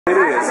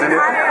and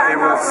it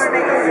was,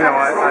 you know,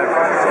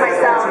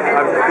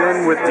 I've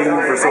been with Dean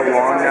for so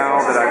long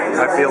now that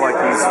I feel like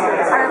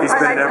he's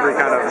been in every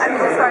kind of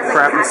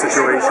crappy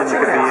situation you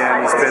could be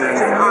in. He's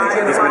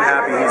been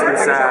happy, he's been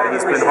sad,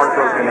 he's been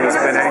heartbroken, he's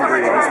been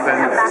angry, he's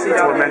been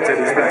tormented,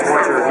 he's been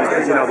tortured.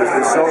 You know, there's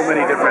been so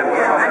many different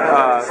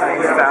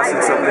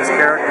facets of this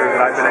character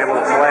that I've been able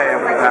to play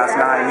over the past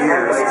 9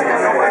 years.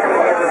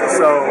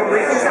 So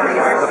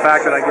the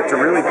fact that I get to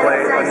really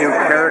play a new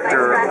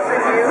character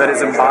that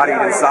is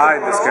embodied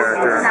inside this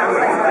character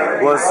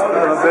was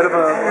a bit of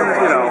a,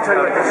 you know,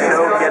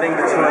 getting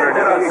to 200.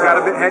 It got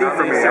a bit heady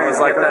for me. I was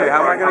like, okay,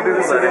 how am I going to do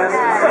this again?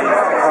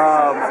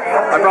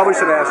 I probably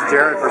should have asked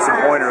Jared for some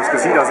pointers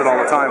because he does it all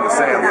the time with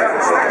Sam. Because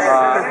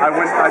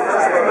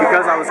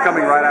I was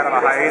coming right out of a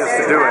hiatus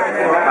to do it,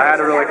 I had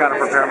to really kind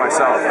of prepare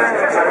myself.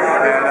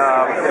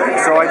 And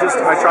so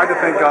I tried to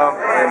think of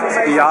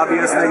the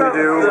obvious thing to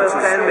do, which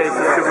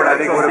I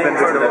think would have been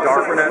to go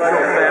dark and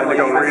to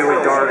go really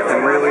dark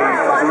and really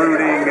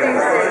brooding and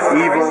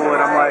evil. And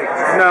I'm like,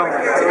 no,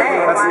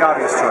 that's the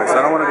obvious choice.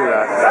 I don't want to do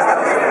that.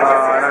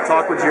 And I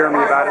talked with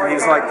Jeremy about it, and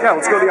he's like, yeah,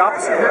 let's go the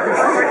opposite.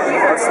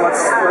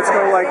 Let's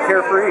go like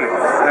carefree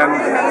and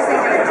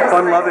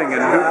fun-loving,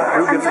 and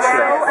who gives a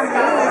shit?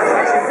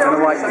 And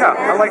I'm like, yeah,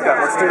 I like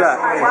that. Let's do that.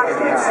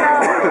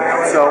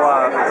 So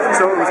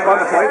it was fun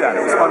to play that.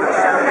 It was fun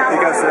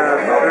because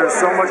there's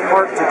so much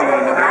heart to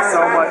Dean, and there's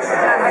so much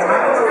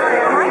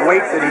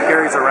weight that he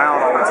carries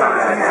around all the time.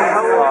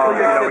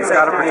 You know, he's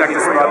got to protect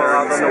his brother.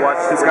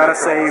 He's got to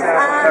save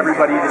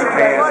everybody that he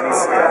can. And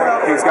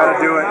he's got to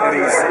do it, and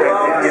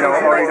you know,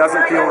 or he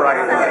doesn't feel right.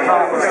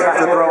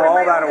 To throw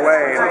all that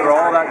away, and throw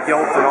all that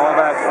guilt and all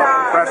that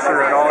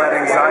pressure and all that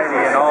anxiety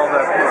and all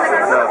the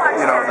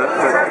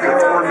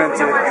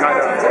tormented kind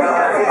of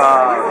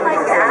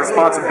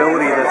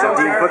responsibility that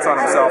Dean puts on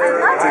himself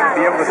to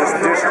be able to just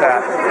dish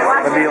that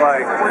and be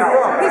like,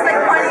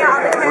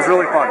 it was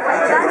really fun.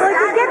 Well, it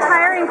can get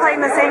tiring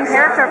playing the same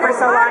character for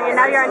so long, and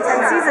now you're on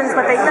 10 seasons,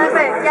 but they keep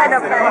it kind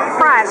of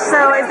fresh.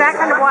 So is that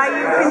kind of why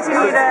you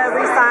continue to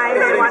re-sign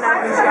and want to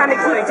kind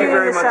of keep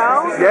doing the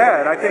show?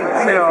 Yeah, and I think,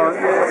 you know,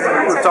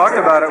 we've talked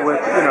about it with,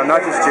 you know,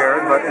 not just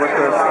Jared, but with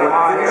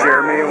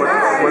Jeremy,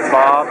 with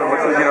Bob, and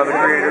with, you know, the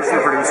creators and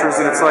the producers,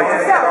 and it's like,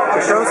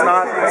 the show's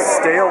not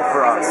stale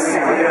for us.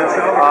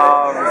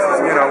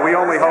 You know, we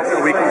only hope that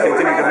we can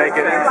continue to make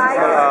it,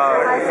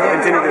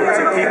 continue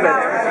to keep it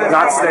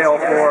not stale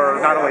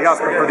for not only us,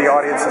 but for the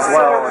audience as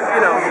well.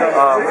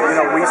 And, you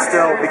know, we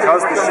still,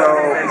 because the show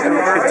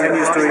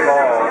continues to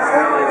evolve,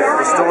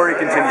 the story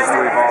continues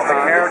to evolve, the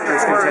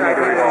characters continue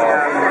to evolve.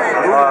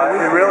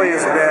 It really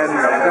has been,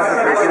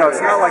 you know,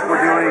 it's not like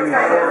we're doing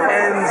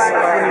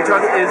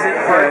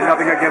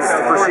nothing against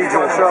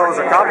procedural shows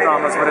or cop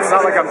dramas, but it's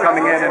not like I'm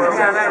coming in and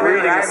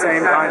reading the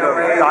same kind of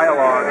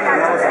dialogue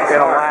in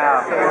a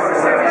lab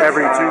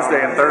every Tuesday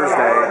and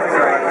Thursday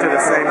to the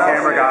same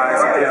camera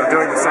guys, you know,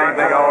 doing the same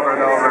thing over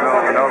and over and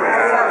over and over.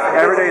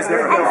 Every day is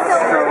different.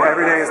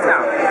 Every day is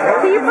different.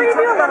 Can you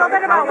preview a little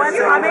bit about what's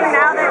coming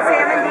now that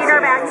Sam and Dean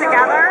are back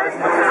together?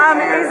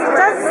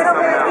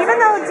 Even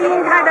though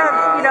Dean kind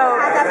of, you know,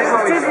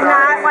 did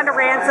not want to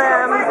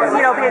ransom,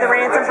 you know, pay the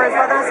ransom for his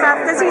brother and stuff,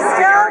 does he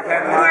still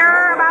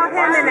care about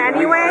him in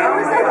any way?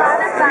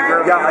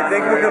 Yeah, I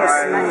think we're going to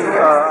see,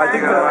 I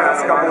think for the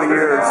last couple of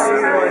years,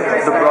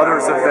 the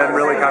brothers have been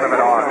really kind of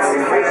at odds.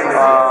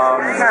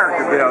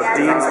 You know,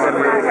 Dean's been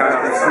really kind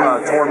of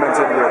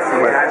tormented with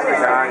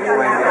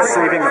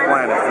saving the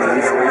planet.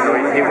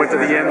 He went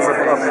to the ends of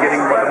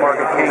getting what the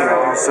Mark of Cain to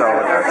do so,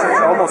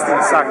 almost in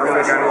a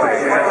sacrificial way.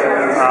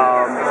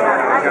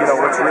 You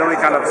know, which really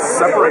kind of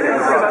separated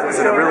the brothers,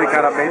 and it really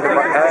kind of made them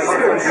as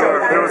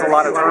there was a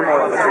lot of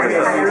turmoil between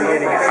them.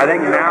 I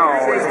think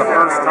now is the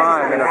first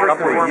time in a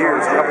couple of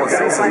years, a couple of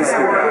seasons,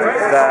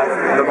 that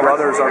the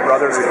brothers are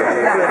brothers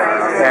again.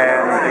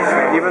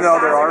 And even though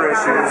there are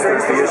issues,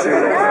 there's the issue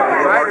with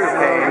Mark of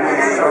Cain,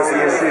 there's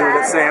the issue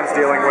that Sam's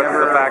dealing with,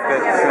 the fact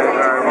that,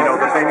 you know,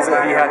 the things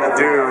that he had to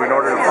do in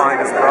order to find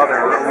his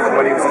brother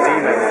when he was a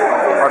demon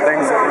are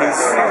things that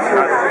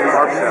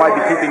might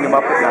be keeping him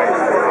up at night.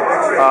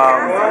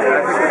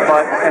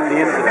 But at the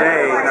end of the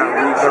day,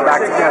 they're back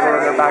together,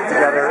 and they're back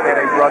together in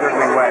a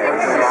brotherly way.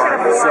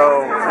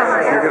 So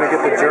you're going to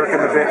get the jerk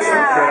and the bitch,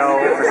 you know,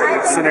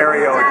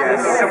 scenario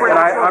again. And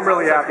I'm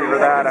really happy for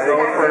that. I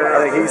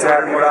think he's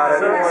happy about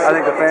it. I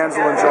think the fans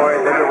will enjoy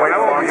it. They've been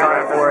waiting a long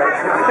time for it.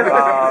 You know,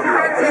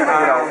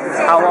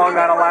 how long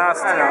that'll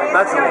last,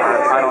 that's a lot.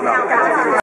 I don't know.